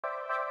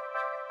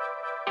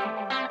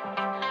Hi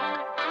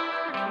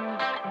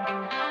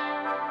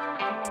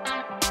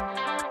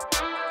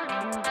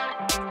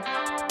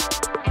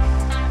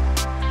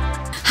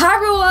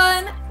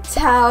everyone,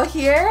 Tao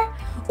here.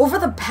 Over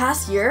the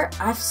past year,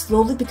 I've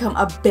slowly become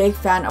a big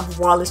fan of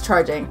wireless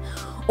charging.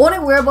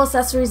 Owning wearable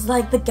accessories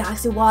like the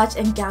Galaxy Watch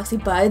and Galaxy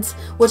Buds,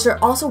 which are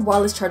also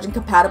wireless charging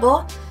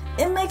compatible,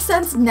 it makes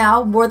sense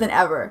now more than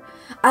ever.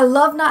 I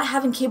love not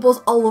having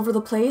cables all over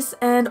the place,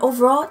 and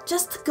overall,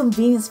 just the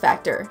convenience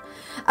factor.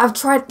 I've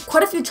tried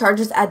quite a few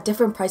chargers at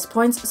different price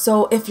points,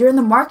 so if you're in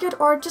the market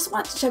or just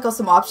want to check out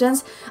some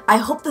options, I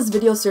hope this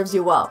video serves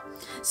you well.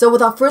 So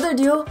without further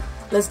ado,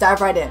 let's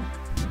dive right in.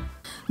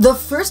 The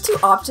first two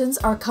options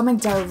are coming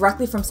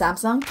directly from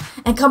Samsung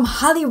and come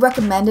highly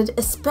recommended,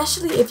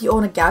 especially if you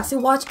own a Galaxy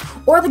Watch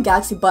or the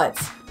Galaxy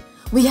Buds.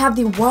 We have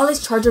the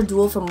Wireless Charger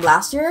Duo from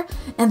last year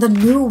and the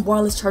new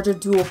Wireless Charger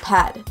Duo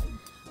Pad.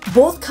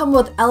 Both come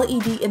with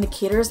LED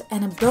indicators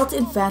and a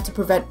built-in fan to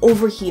prevent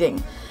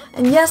overheating.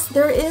 And yes,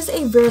 there is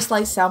a very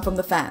slight sound from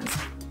the fans.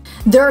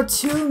 There are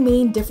two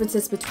main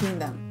differences between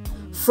them.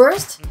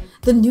 First,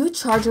 the new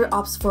charger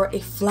opts for a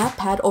flat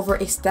pad over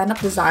a stand-up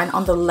design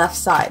on the left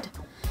side.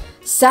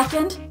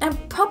 Second,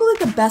 and probably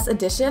the best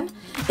addition,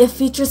 it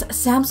features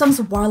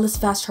Samsung's Wireless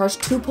Fast Charge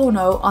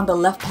 2.0 on the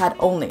left pad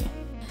only.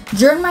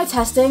 During my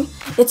testing,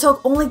 it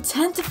took only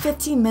 10 to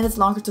 15 minutes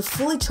longer to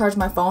fully charge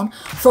my phone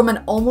from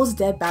an almost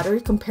dead battery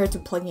compared to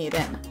plugging it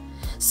in.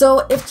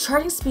 So if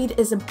charging speed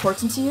is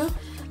important to you,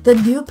 the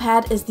new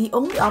pad is the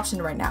only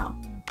option right now.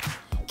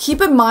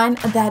 Keep in mind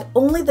that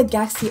only the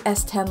Galaxy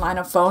S10 line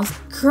of phones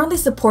currently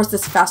supports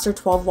this faster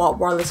 12-watt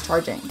wireless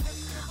charging.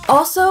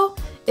 Also,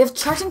 if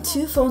charging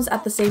two phones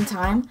at the same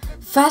time,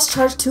 Fast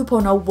Charge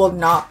 2.0 will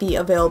not be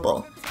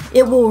available.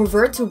 It will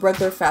revert to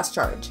regular fast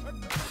charge.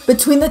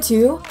 Between the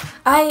two,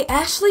 I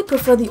actually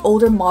prefer the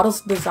older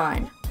model's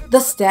design. The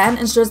stand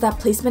ensures that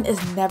placement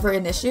is never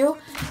an issue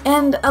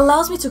and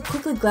allows me to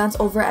quickly glance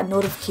over at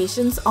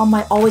notifications on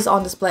my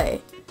always-on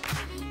display.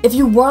 If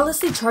you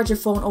wirelessly charge your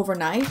phone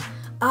overnight,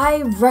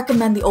 I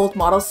recommend the old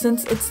model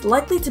since it's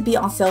likely to be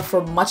on sale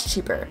for much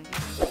cheaper.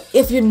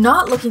 If you're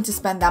not looking to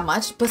spend that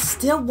much but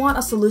still want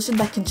a solution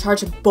that can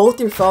charge both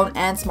your phone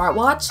and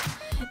smartwatch,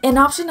 an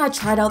option I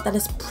tried out that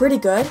is pretty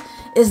good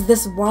is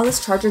this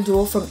Wireless Charger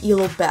Duo from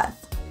Elobeth.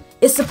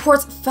 It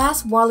supports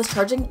fast wireless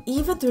charging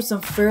even through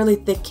some fairly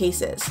thick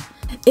cases.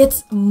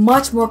 It's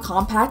much more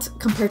compact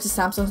compared to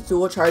Samsung's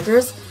dual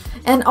chargers,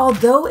 and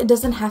although it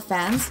doesn't have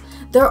fans,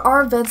 there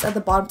are vents at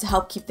the bottom to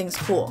help keep things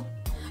cool.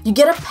 You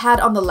get a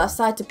pad on the left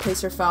side to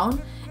place your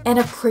phone, and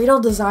a cradle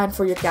design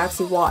for your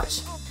Galaxy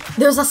Watch.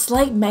 There's a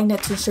slight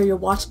magnet to ensure your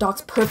watch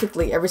docks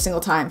perfectly every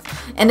single time,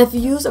 and if you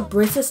use a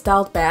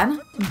bracelet-styled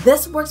band,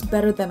 this works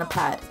better than a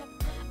pad.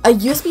 A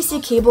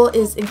USB-C cable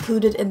is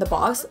included in the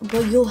box,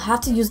 but you'll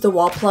have to use the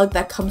wall plug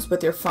that comes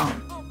with your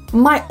phone.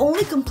 My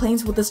only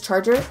complaints with this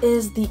charger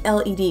is the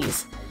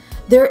LEDs.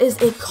 There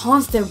is a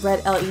constant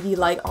red LED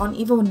light on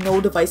even when no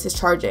device is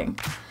charging.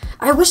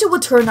 I wish it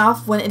would turn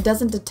off when it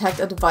doesn't detect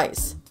a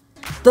device.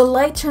 The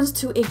light turns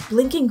to a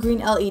blinking green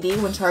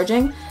LED when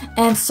charging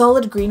and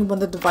solid green when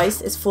the device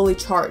is fully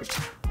charged.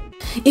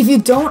 If you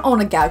don't own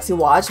a Galaxy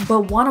Watch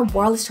but want a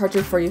wireless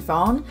charger for your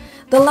phone,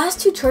 the last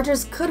two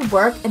chargers could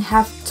work and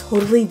have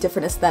totally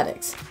different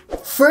aesthetics.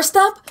 First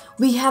up,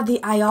 we have the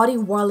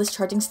iOttie wireless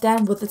charging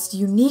stand with its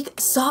unique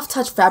soft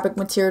touch fabric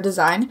material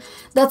design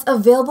that's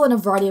available in a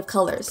variety of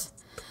colors.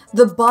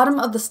 The bottom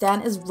of the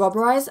stand is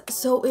rubberized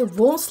so it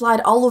won't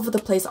slide all over the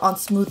place on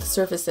smooth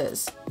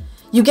surfaces.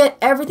 You get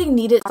everything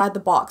needed inside the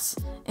box,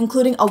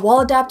 including a wall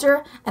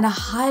adapter and a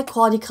high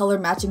quality color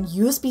matching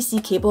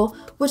USB-C cable,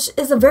 which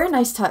is a very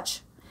nice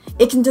touch.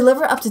 It can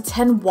deliver up to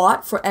 10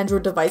 watt for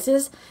Android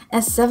devices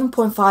and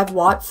 7.5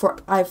 watt for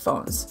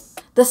iPhones.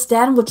 The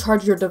stand will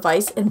charge your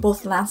device in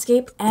both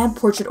landscape and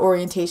portrait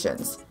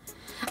orientations.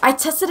 I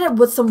tested it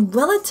with some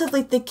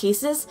relatively thick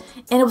cases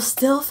and it was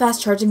still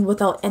fast charging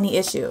without any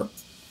issue.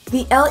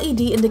 The LED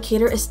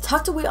indicator is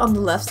tucked away on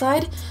the left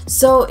side,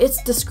 so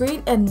it's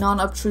discreet and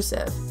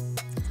non-obtrusive.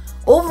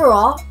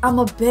 Overall, I'm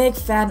a big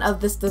fan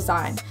of this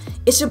design.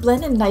 It should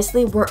blend in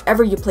nicely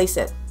wherever you place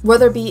it,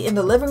 whether it be in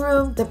the living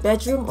room, the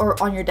bedroom,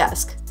 or on your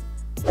desk.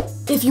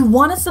 If you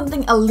wanted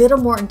something a little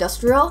more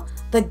industrial,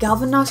 the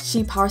Galvanox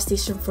cheap power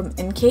station from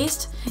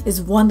Encased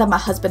is one that my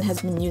husband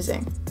has been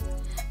using.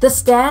 The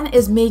stand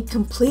is made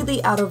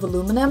completely out of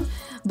aluminum,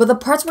 but the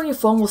parts where your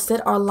phone will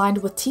sit are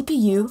lined with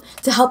TPU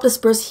to help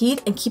disperse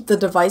heat and keep the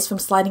device from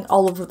sliding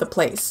all over the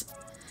place.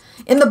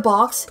 In the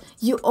box,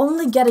 you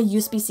only get a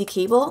USB-C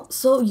cable,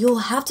 so you'll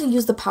have to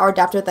use the power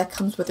adapter that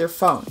comes with your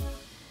phone.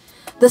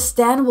 The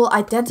stand will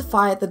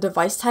identify the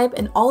device type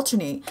and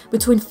alternate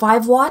between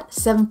 5 watt,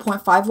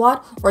 7.5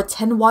 watt, or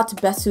 10 watt to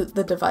best suit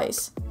the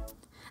device.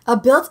 A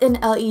built-in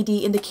LED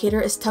indicator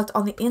is tucked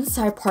on the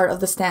inside part of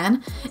the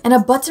stand, and a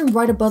button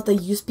right above the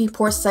USB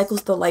port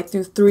cycles the light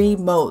through 3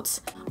 modes: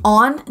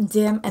 on,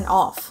 dim, and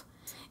off.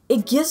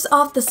 It gives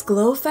off this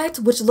glow effect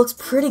which looks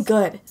pretty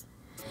good.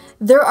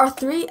 There are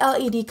 3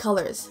 LED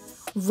colors: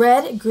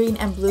 red, green,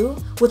 and blue,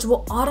 which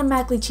will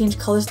automatically change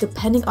colors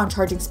depending on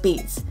charging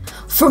speeds.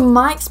 From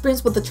my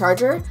experience with the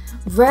charger,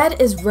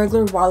 red is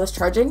regular wireless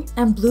charging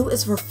and blue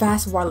is for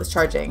fast wireless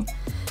charging.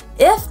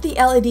 If the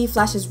LED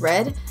flashes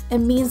red, it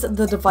means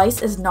the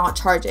device is not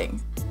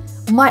charging.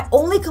 My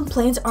only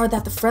complaints are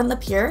that the front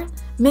lip here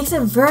makes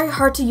it very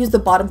hard to use the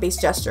bottom base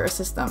gesture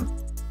system.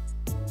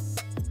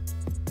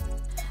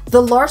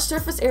 The large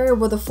surface area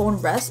where the phone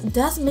rests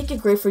does make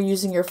it great for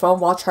using your phone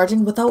while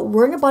charging without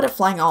worrying about it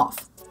flying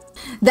off.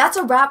 That's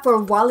a wrap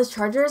for wireless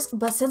chargers,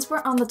 but since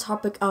we're on the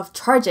topic of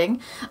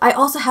charging, I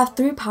also have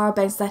 3 power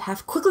banks that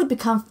have quickly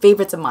become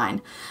favorites of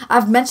mine.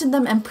 I've mentioned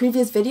them in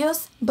previous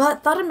videos,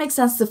 but thought it makes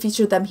sense to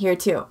feature them here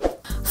too.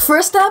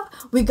 First up,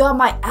 we got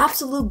my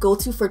absolute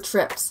go-to for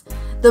trips,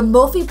 the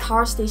Mophie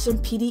Powerstation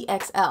PD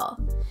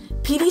XL.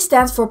 PD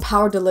stands for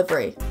power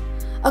delivery.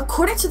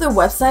 According to their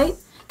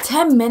website,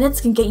 10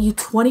 minutes can get you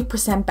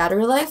 20%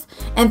 battery life,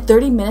 and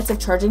 30 minutes of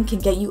charging can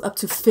get you up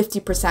to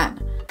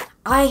 50%.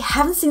 I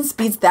haven't seen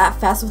speeds that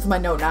fast with my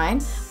Note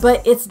 9,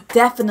 but it's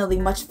definitely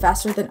much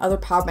faster than other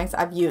power banks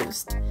I've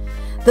used.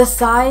 The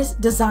size,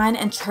 design,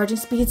 and charging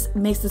speeds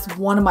makes this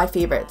one of my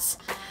favorites.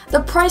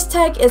 The price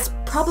tag is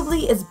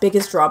probably its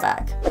biggest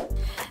drawback.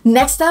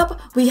 Next up,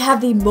 we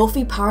have the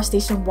Mophie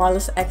Powerstation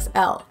Wireless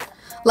XL.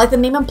 Like the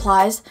name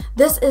implies,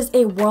 this is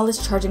a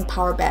wireless charging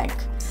power bank.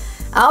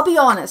 I'll be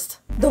honest,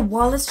 the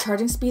wireless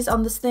charging speeds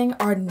on this thing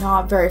are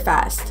not very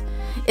fast.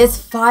 It's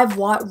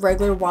 5-watt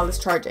regular wireless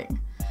charging.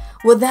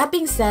 With that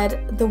being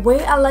said, the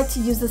way I like to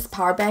use this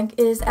power bank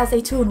is as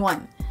a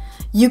 2-in-1.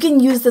 You can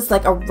use this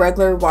like a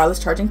regular wireless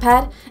charging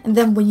pad, and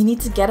then when you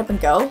need to get up and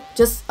go,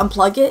 just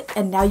unplug it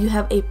and now you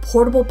have a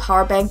portable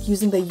power bank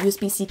using the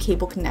USB-C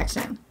cable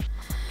connection.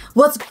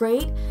 What's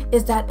great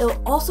is that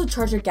it'll also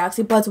charge your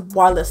Galaxy Buds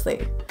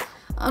wirelessly.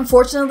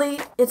 Unfortunately,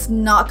 it's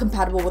not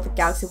compatible with the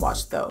Galaxy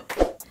Watch though.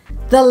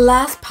 The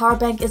last power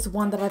bank is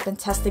one that I've been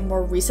testing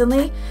more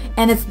recently,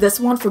 and it's this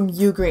one from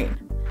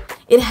UGREEN.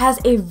 It has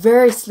a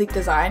very sleek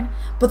design,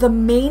 but the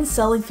main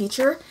selling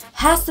feature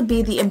has to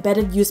be the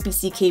embedded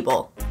USB-C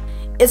cable.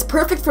 It's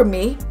perfect for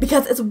me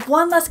because it's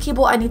one less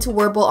cable I need to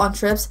worry about on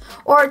trips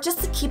or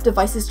just to keep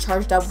devices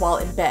charged up while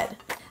in bed.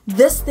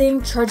 This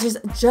thing charges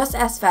just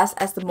as fast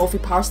as the Mophie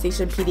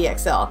Powerstation PD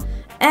XL,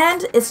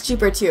 and it's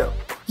cheaper too.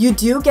 You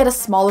do get a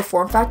smaller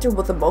form factor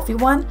with the Mophie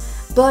one,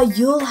 but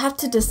you'll have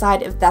to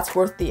decide if that's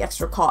worth the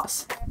extra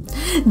cost.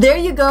 There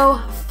you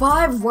go,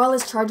 5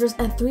 wireless chargers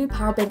and 3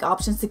 power bank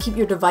options to keep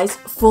your device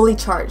fully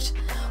charged.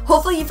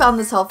 Hopefully you found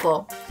this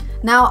helpful.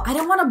 Now, I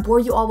don't want to bore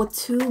you all with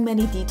too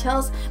many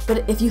details,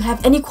 but if you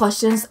have any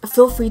questions,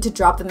 feel free to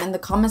drop them in the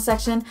comment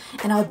section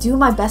and I'll do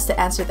my best to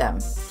answer them.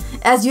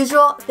 As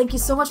usual, thank you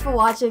so much for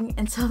watching.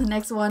 Until the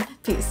next one,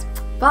 peace.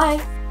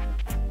 Bye!